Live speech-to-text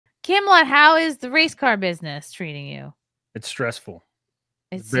Camelot, how is the race car business treating you? It's stressful.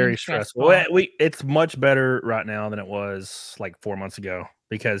 It's very stressful. It's much better right now than it was like 4 months ago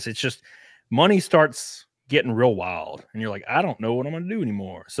because it's just money starts getting real wild, and you're like, I don't know what I'm going to do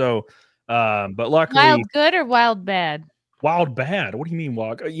anymore. So, but luckily, wild good or wild bad? Wild bad. What do you mean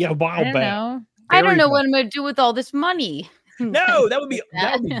wild? Yeah, wild bad. Know. I don't know what I'm going to do with all this money. No, that would be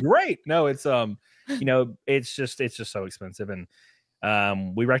great. No, it's it's just so expensive, and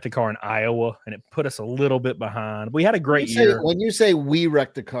we wrecked a car in Iowa, and it put us a little bit behind. We had a great year. When you say we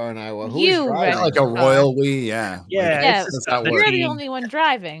wrecked a car in Iowa, who's driving? Like a royal we, yeah. You're the only one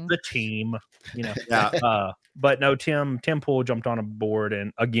driving. The team, yeah. But no, Tim Poole jumped on a board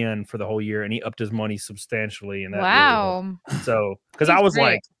and again for the whole year, and he upped his money substantially. And that wow. Really so because I was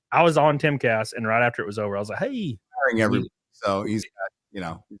great. I was on Timcast, and right after it was over, I was like, hey, hiring everybody. So he's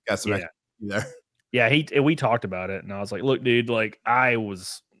got some extra there. Yeah, we talked about it, and I was like, "Look, dude, like I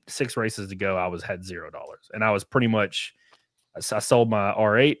was 6 races to go, had $0, and I was pretty much. I sold my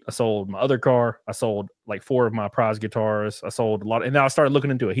R8, I sold my other car, I sold like 4 of my prize guitars, I sold a lot, and then I started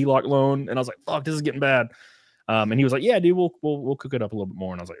looking into a HELOC loan, and I was like, "Fuck, this is getting bad." And he was like, "Yeah, dude, we'll cook it up a little bit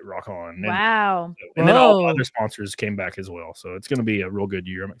more," and I was like, "Rock on!" And, wow. And then all the other sponsors came back as well, so it's going to be a real good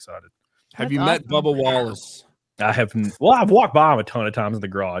year. I'm excited. Have you met Bubba Wallace? I haven't. Well, I've walked by him a ton of times in the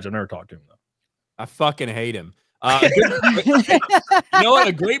garage. I've never talked to him though. I fucking hate him. You know what?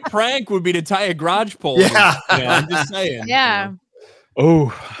 A great prank would be to tie a garage pole. Yeah, I'm just saying. Yeah. Oh,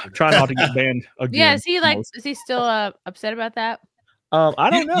 try not to get banned again. Yeah, is he still upset about that? I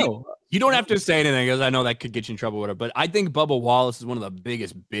don't know. You don't have to say anything because I know that could get you in trouble with it. But I think Bubba Wallace is one of the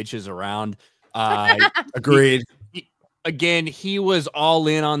biggest bitches around. Agreed. He was all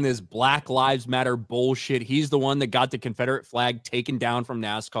in on this Black Lives Matter bullshit. He's the one that got the Confederate flag taken down from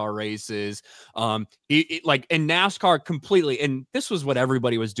NASCAR races. And NASCAR completely. And this was what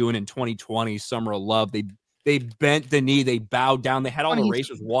everybody was doing in 2020, Summer of Love. They bent the knee, they bowed down. They had all the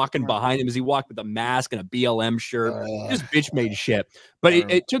racers walking behind him as he walked with a mask and a BLM shirt. Just bitch made shit. But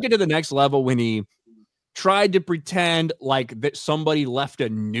it took it to the next level when he tried to pretend like that somebody left a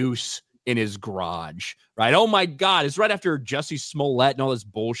noose in his garage, right? Oh my God. It's right after Jussie Smollett and all this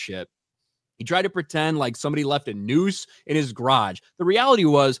bullshit. He tried to pretend like somebody left a noose in his garage. The reality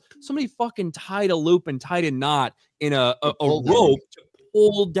was somebody fucking tied a loop and tied a knot in a rope to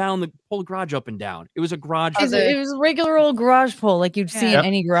pull the garage up and down. It was a garage. It was a regular old garage pole like you'd see in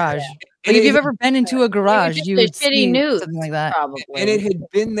any garage. Like if you've ever been into a garage, you would see something like that. Probably. And it had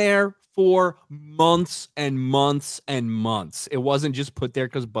been there for months and months and months. It wasn't just put there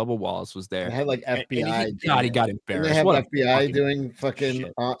because Bubba Wallace was there. They had like FBI. He got embarrassed. They have FBI doing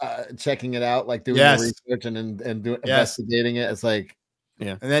fucking checking it out, like doing the research and investigating it. It's like,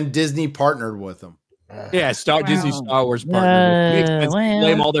 and then Disney partnered with them. Disney Star Wars partner.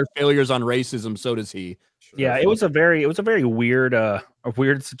 Blame all their failures on racism. So does he. Yeah, it was a very weird, a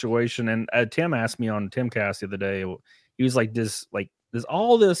weird situation. And Tim asked me on Timcast the other day. He was like, "Does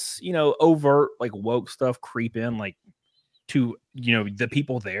all this, overt like woke stuff creep in like to the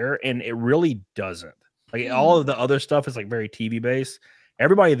people there?" And it really doesn't. Like all of the other stuff is like very TV based.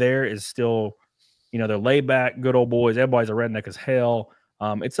 Everybody there is still, they're laid back, good old boys. Everybody's a redneck as hell.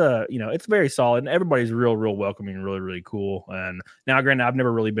 It's very solid, and everybody's real welcoming, really, really cool. And now, granted, I've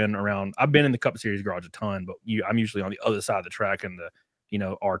never really been around. I've been in the Cup Series garage a ton, but I'm usually on the other side of the track in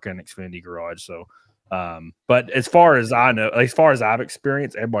the ARCA and Xfinity garage. So, but as far as I know, as far as I've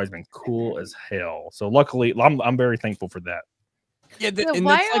experienced, everybody's been cool as hell. So luckily, I'm very thankful for that. Yeah,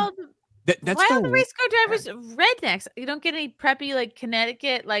 why are all the race car drivers rednecks? You don't get any preppy like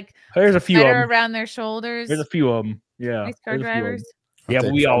Connecticut there's a few around their shoulders. There's a few of them. Yeah, race car drivers. Yeah,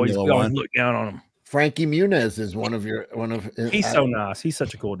 but we always look down on him. Frankie Muniz is one of. He's so nice. He's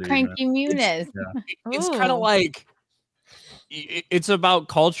such a cool dude. Frankie Muniz. It's kind of like it's about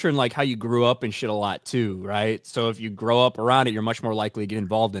culture and like how you grew up and shit a lot too, right? So if you grow up around it, you're much more likely to get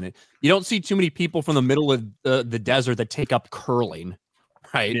involved in it. You don't see too many people from the middle of the desert that take up curling,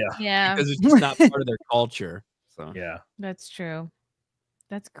 right? Yeah, because it's just not part of their culture. So yeah, that's true.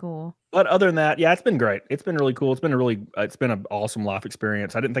 That's cool. But other than that, yeah, it's been great. It's been really cool. It's been an awesome life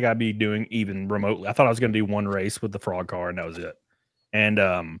experience. I didn't think I'd be doing even remotely. I thought I was going to do one race with the frog car, and that was it.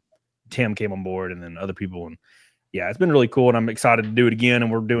 And Tim came on board, and then other people, and yeah, it's been really cool. And I'm excited to do it again. And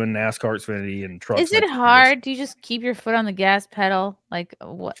we're doing NASCAR, Xfinity, and trucks. Is it hard? Do you just keep your foot on the gas pedal? Like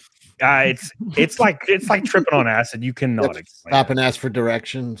what? It's like tripping on acid. You cannot stop and ask for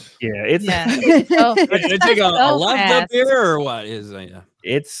directions. Yeah, it's take a left up here or what is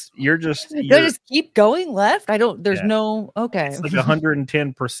you're just keep going left. There's no okay. It's like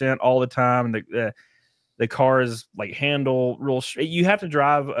 110% all the time. The car is like handle real. You have to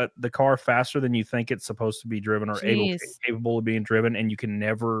drive the car faster than you think it's supposed to be driven or capable of being driven, and you can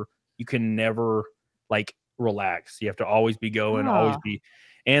never like relax. You have to always be going, always be.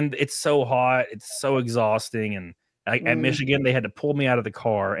 And it's so hot, it's so exhausting. And at Michigan, they had to pull me out of the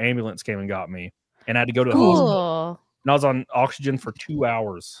car. Ambulance came and got me, and I had to go to the hospital. And I was on oxygen for 2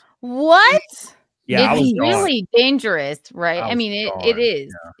 hours. What? Yeah, it's really dangerous, right? I mean, it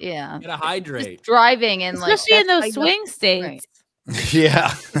is. Yeah. You gotta hydrate. Just driving and especially in those swing states. Right.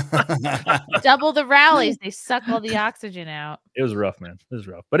 Yeah. Double the rallies. They suck all the oxygen out. It was rough, man. It was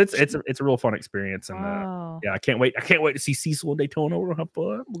rough. But it's a real fun experience. And yeah, I can't wait. I can't wait to see Cecil and Daytona. We're going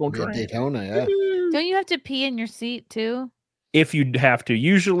to try Daytona, yeah. Don't you have to pee in your seat too? If you have to,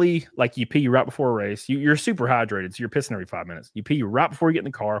 usually like you pee right before a race. You're super hydrated, so you're pissing every 5 minutes. You pee right before you get in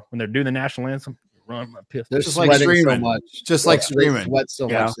the car. When they're doing the national anthem, run my piss. They're just like streaming so much. Just like streaming. Sweat so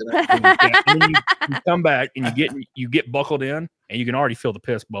much. And then you come back and you get buckled in, and you can already feel the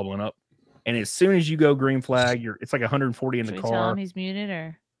piss bubbling up. And as soon as you go green flag, it's like 140 in the car. Tell him he's muted,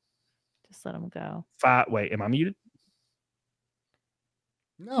 or just let him go. Wait, am I muted?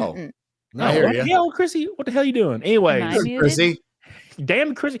 No. No, what the hell, Chrissy? What the hell are you doing? Anyways, Chrissy.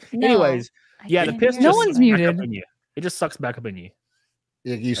 Damn, Chrissy. No, anyways, the piss. No one's muted. It just sucks back up in you.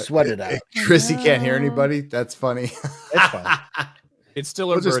 You sweat it out. Chrissy can't hear anybody. That's funny. That's fine. It's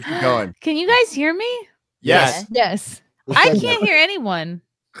still just keep going. Can you guys hear me? Yes. Yes. I can't hear anyone.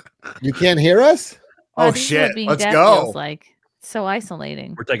 You can't hear us? Oh shit! Let's go. Feels like so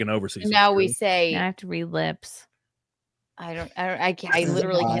isolating. We're taking over season. Now we say. Now I have to read lips. I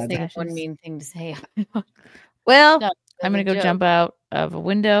literally can't think of one mean thing to say. Well, I'm gonna go jump out of a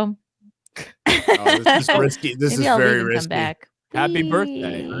window. This is risky. This is very risky. Come back. Happy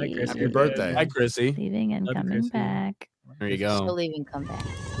birthday! Hi, Chrissy. Happy birthday! Hi, Chrissy. Leaving and coming back. There you go. Still leaving, come back.